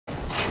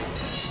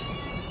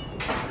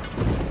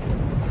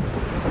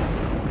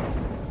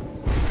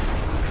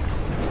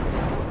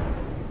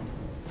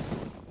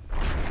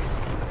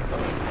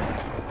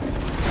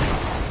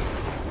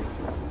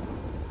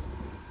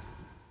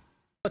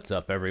What's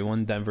up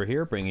everyone, Denver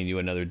here, bringing you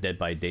another Dead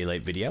by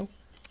Daylight video.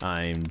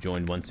 I'm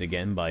joined once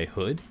again by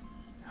Hood,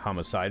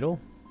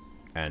 Homicidal,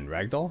 and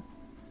Ragdoll.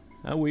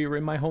 We are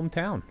in my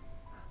hometown.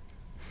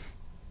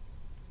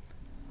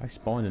 I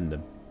spawned in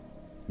the,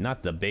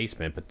 not the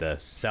basement, but the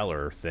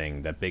cellar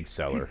thing, that big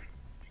cellar.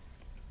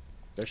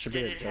 There should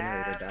be a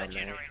generator down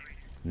there.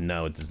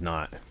 No, it does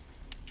not.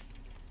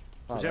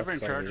 Oh, who's ever in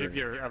so charge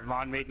weird. of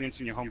lawn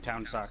maintenance in your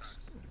hometown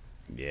sucks.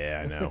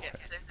 Yeah, I know.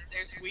 Yes,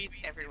 there's weeds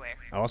everywhere.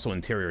 Also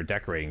interior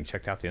decorating.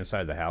 Checked out the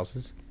inside of the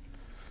houses.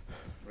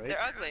 Right?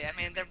 They're ugly. I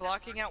mean, they're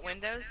blocking out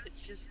windows.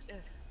 It's just.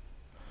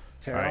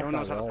 Tear Alright. off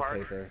Knows that how to park.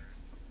 wallpaper.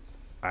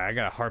 I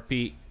got a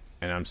heartbeat,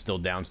 and I'm still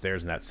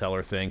downstairs in that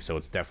cellar thing, so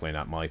it's definitely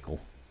not Michael.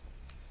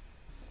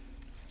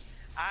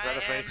 I am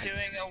Leatherface.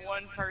 doing a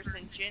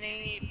one-person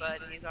Ginny,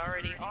 but he's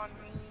already on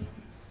me.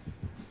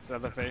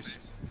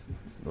 Leatherface.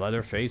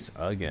 Leatherface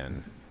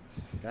again.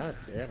 God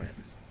damn it.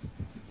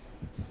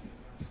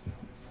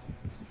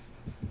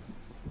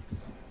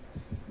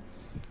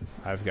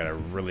 I've got a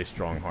really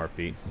strong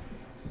heartbeat.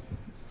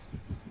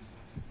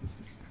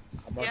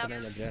 I'm working Yep.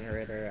 on the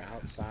generator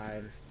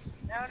outside.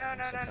 No, no,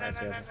 no, no, no, no, Surprise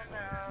no, no,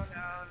 you.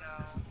 no,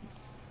 no.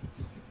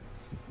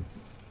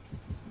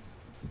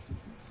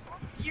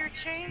 Your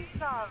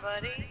chainsaw,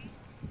 buddy.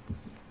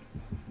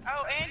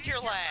 Oh, and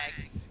your lag.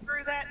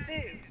 Screw that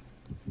too.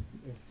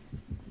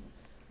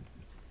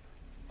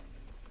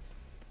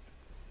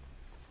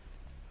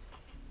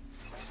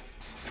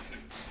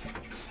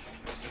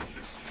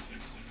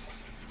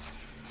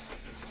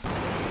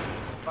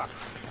 Fuck.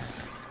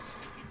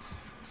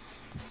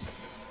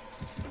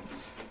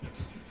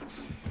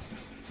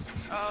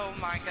 Oh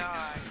my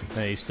god.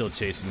 Hey, he's still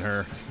chasing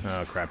her.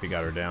 Oh crap, he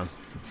got her down.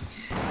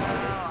 Oh,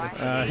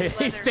 I hate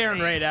He's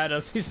staring right Leatherface. at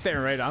us. He's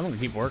staring right at us. I'm gonna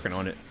keep working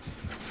on it.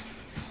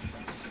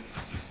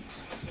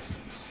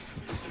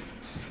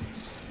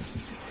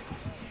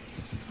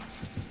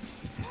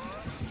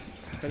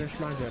 Finish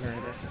my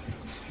generator.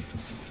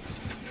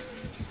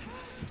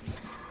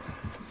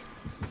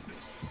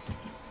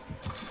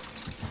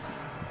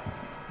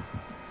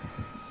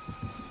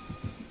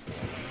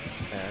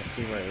 Yeah, I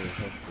see where he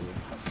hit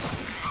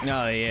you.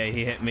 Oh yeah,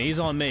 he hit me. He's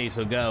on me,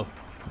 so go.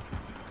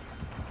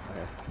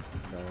 Okay.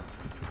 No.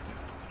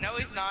 No,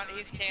 he's not.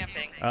 He's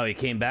camping. Oh, he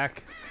came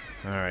back?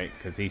 Alright,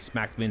 because he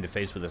smacked me in the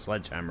face with a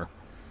sledgehammer.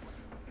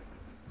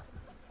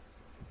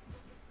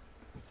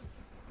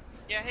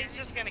 Yeah, he's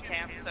just gonna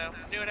camp, so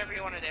do whatever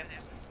you want to do.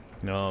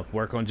 No,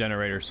 work on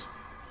generators.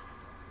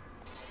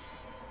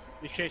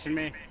 He's chasing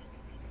me.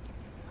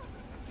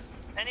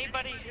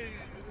 Anybody who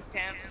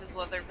camps as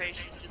Leatherface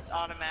should just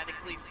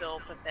automatically feel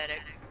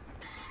pathetic.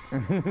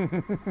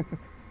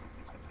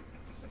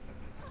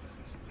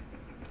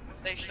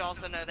 They should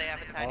also know they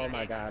have a tiny Oh my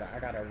dick. god, I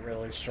got a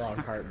really strong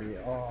heartbeat.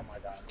 Oh my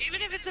god.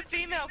 Even if it's a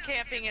female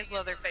camping as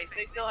Leatherface,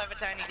 they still have a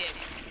tiny dick.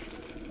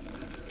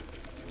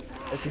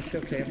 Is he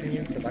still camping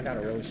you? Because I got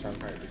a really strong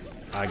heartbeat.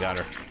 I got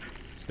her.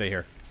 Stay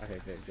here. Okay,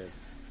 good, good.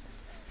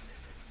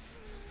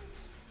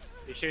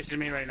 He's chasing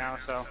me right now,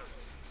 so.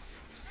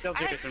 Still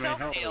I have chasing me. Holy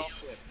self-heal.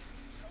 shit.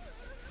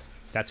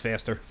 That's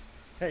faster.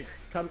 Hey,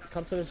 come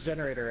to this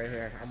generator right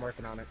here. I'm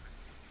working on it.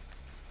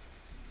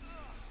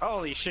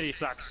 Holy shit, he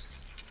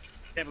sucks.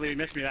 Can't believe he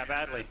missed me that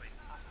badly.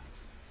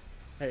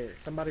 Hey,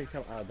 somebody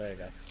come. Oh, there you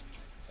go.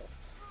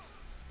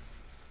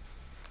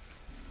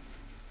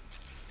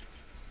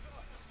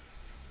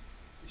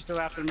 He's still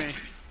after me.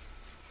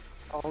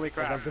 Holy I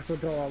crap. thought this would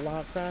go a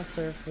lot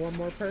faster if one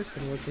more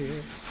person was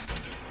here.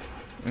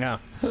 Yeah.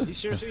 He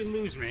seriously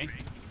lose me.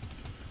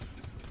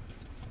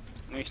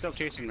 And he's still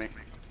chasing me.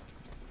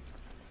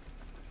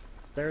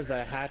 There's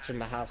a hatch in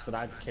the house that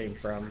I came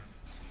from.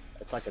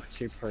 It's like a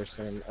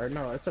 2-person, or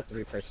no, it's a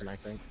 3-person, I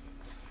think.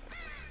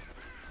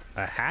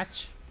 A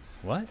hatch?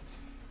 What?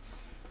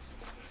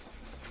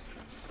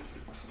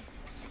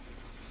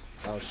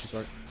 Oh, she's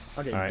like,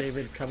 okay, Alright.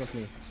 David, come with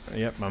me.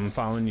 Yep, I'm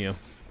following you.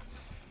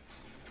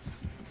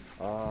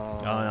 Oh,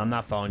 I'm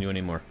not following you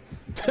anymore.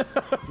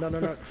 No, no,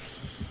 no.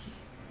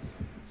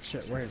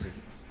 Shit, where is he?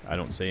 I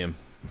don't see him.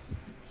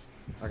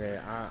 Okay,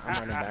 I'm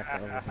running back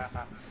over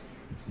here.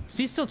 Is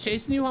he still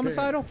chasing you,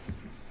 Homicidal?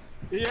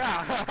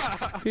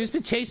 Yeah! He's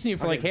been chasing you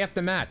for like Okay. half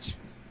the match.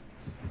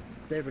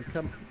 David,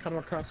 come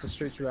across the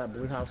street to that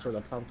blue house where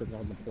the pumpkin's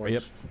on the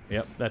porch.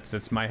 Yep,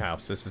 that's my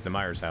house. This is the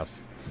Myers house.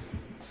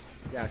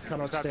 Yeah,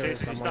 come Stop upstairs.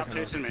 chasing, I'm stop working on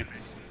it. chasing me.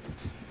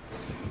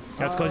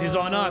 That's because he's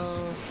on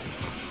us.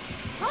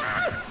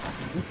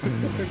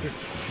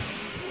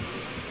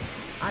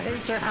 I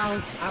hate your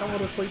house. I don't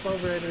want to sleep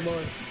over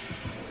anymore.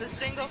 The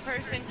single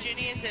person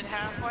Ginny is at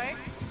halfway.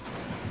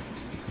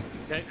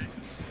 Okay.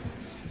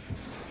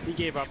 He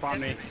gave up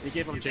on me. Yes. He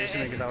gave up chasing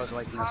me because I was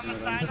like messing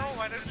with him. Homicidal,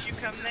 why don't you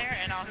come there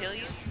and I'll heal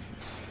you?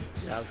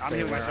 Yeah, I was I'm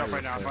saying, healing where myself are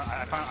right you, now.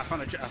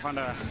 sir? I found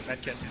a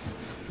med kit.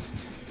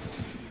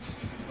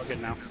 We're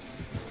good now.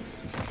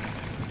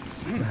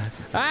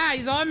 Ah,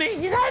 he's on me!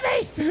 He's on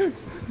me!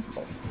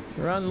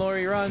 Run,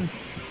 Lori, run.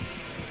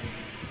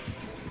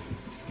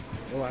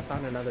 Oh, I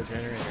found another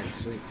generator.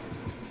 Sweet.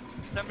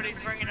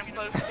 Somebody's bringing him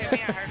close to me.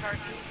 I heard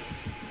heartbeats.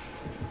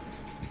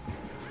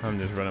 I'm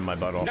just running my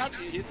butt off.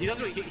 He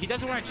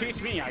doesn't want to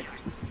chase me.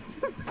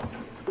 Come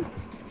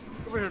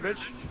here, bitch.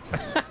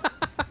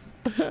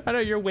 I know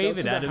you're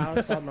waving at him. Go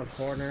to the house on the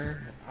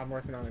corner. I'm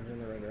working on a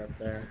generator up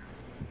there.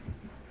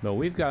 No,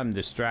 we've got him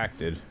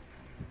distracted.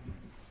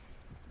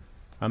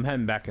 I'm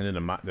heading back into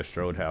the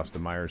Strode house, the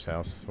Myers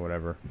house, or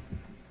whatever,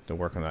 to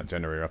work on that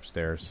generator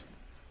upstairs.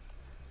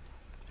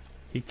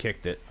 He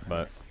kicked it,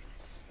 but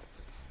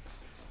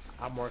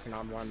I'm working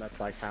on one that's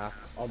like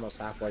almost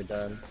halfway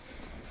done.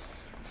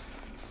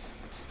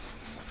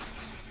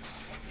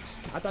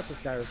 I thought this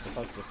guy was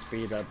supposed to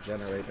speed up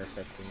generator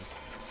fixing,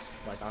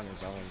 like on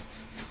his own.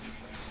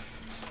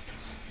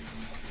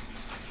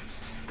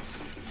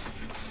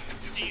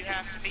 Do you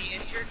have to be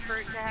injured for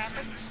it to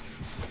happen?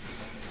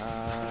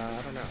 I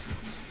don't know.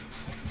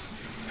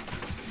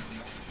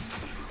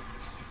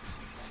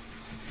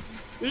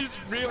 He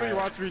really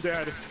wants me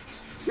dead.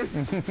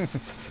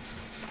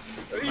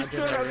 He's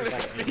still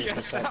hasn't. He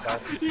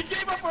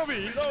gave up on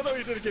me. No,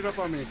 he didn't give up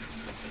on me.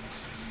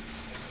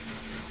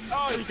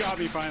 Oh, he got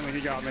me finally.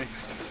 He got me.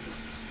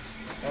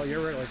 Oh,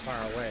 you're really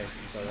far away,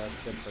 so that's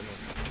good for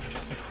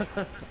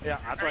me. Yeah,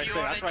 that's why I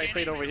stayed. That's why I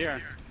stayed over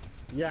here.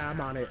 Yeah,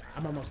 I'm on it.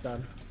 I'm almost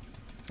done.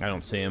 I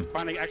don't see him.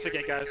 Finally, exit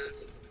gate,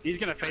 guys. He's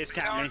gonna face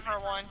cap Going me. for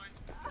one.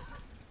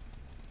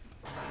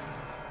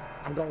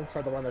 I'm going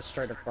for the one that's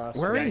straight across.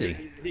 Where is Yeah,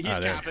 he? He's Oh,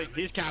 there. capping.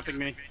 He's capping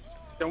me.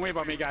 Don't worry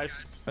about me,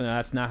 guys.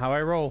 That's not how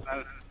I roll.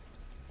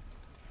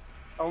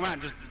 Oh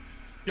man, just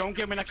don't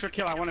give him an extra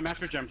kill. I want to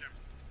message him.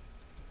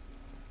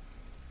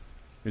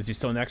 Is he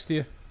still next to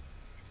you?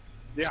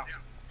 Yeah.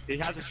 He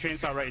has his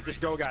chainsaw ready.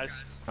 Just go,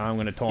 guys. I'm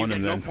gonna You taunt get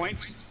him no then.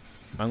 points.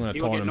 I'm gonna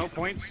You will taunt get him. no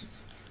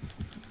points.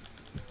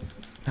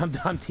 I'm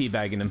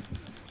teabagging him.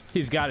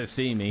 He's got to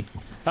see me.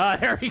 Ah,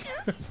 there he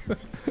goes.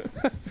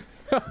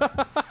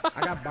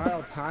 I got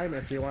borrowed time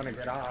if you want to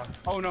get off.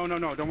 Oh no.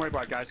 Don't worry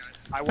about it, guys.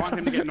 I want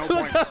him to get no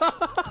points.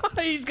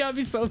 He's got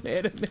me so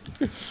mad at me.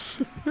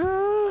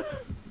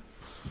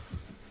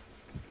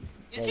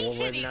 Is he we're hitting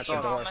waiting you, at the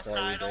door for you,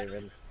 Homicidal?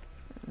 David.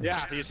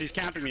 Yeah, he's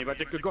camping me, but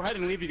go ahead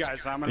and leave, you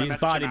guys. I'm gonna He's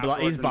message body him block.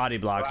 He's afterwards body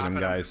and blocking him,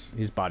 laugh at guys.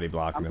 He's body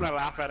blocking I'm him. gonna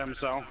laugh at him.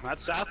 So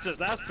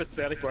that's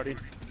pathetic, buddy.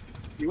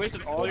 You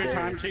wasted all your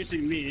time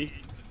chasing me,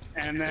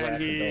 and then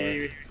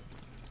he.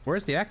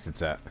 Where's the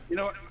exits at? You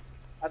know what?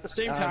 At the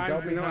same Go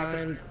time, you know,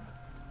 behind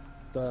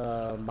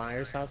the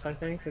Myers house, I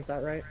think. Is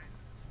that right?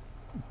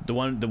 The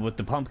one with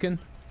the pumpkin?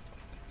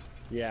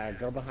 Yeah,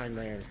 go behind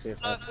there and see if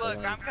that's Look, the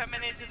one. I'm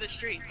coming into the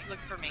streets. Look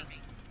for me.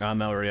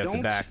 I'm already at the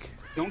Don't- back.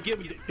 don't give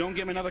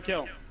him another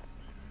kill.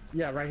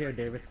 Yeah, right here,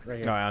 David. Right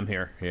here. Oh, I'm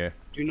here. Yeah.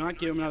 Do not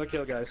give him another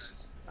kill,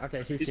 guys.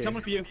 Okay, He's here.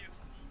 coming for you.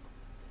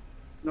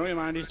 No, you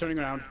mind. He's turning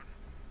around.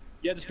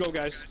 Yeah, just go,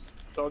 guys.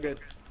 It's all good.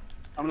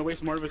 I'm gonna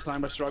waste more of his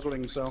time by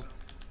struggling. So.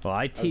 Well,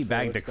 I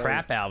teabagged the let's go.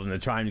 crap out of him to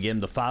try and get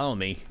him to follow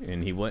me,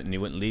 and he wouldn't. He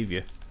wouldn't leave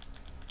you.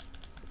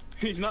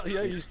 He's not.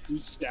 Yeah, he's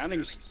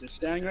standing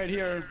right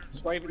here,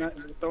 swiping,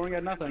 throwing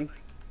at nothing.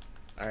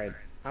 All right,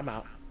 I'm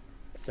out.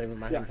 Saving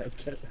my Yeah. head.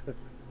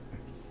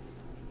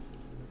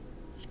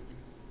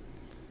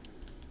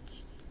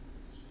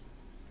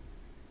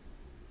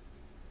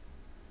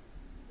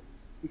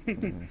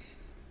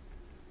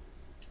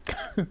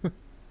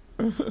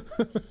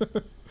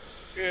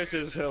 This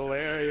is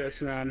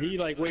hilarious, man. He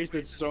like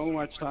wasted so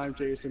much time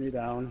chasing me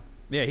down.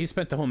 Yeah, he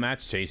spent the whole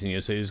match chasing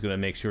you, so he was gonna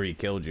make sure he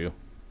killed you.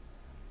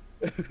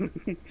 Oh,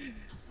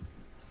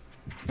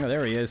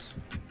 there he is.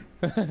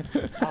 Oh,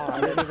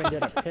 I didn't even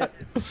get a pit.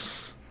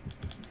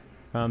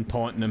 I'm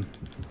taunting him.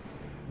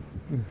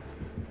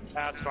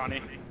 That's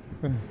funny.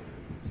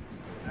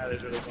 That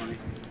is really funny.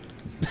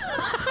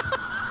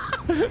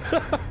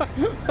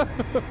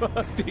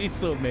 He's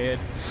so mad.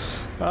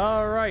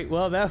 All right,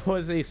 well, that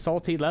was a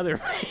salty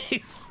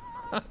Leatherface.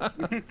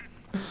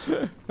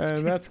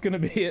 And that's gonna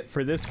be it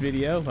for this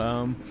video.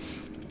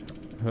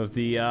 Of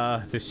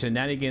the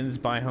shenanigans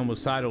by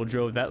Homicidal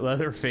drove that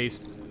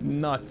Leatherface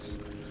nuts,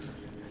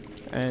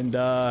 and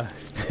to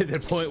the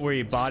point where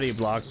he body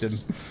blocked him.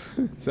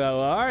 So,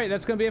 all right,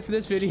 that's gonna be it for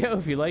this video.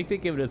 If you liked it,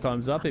 give it a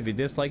thumbs up. If you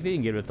disliked it, you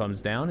can give it a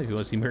thumbs down. If you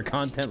want to see more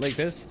content like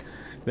this,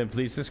 then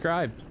please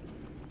subscribe.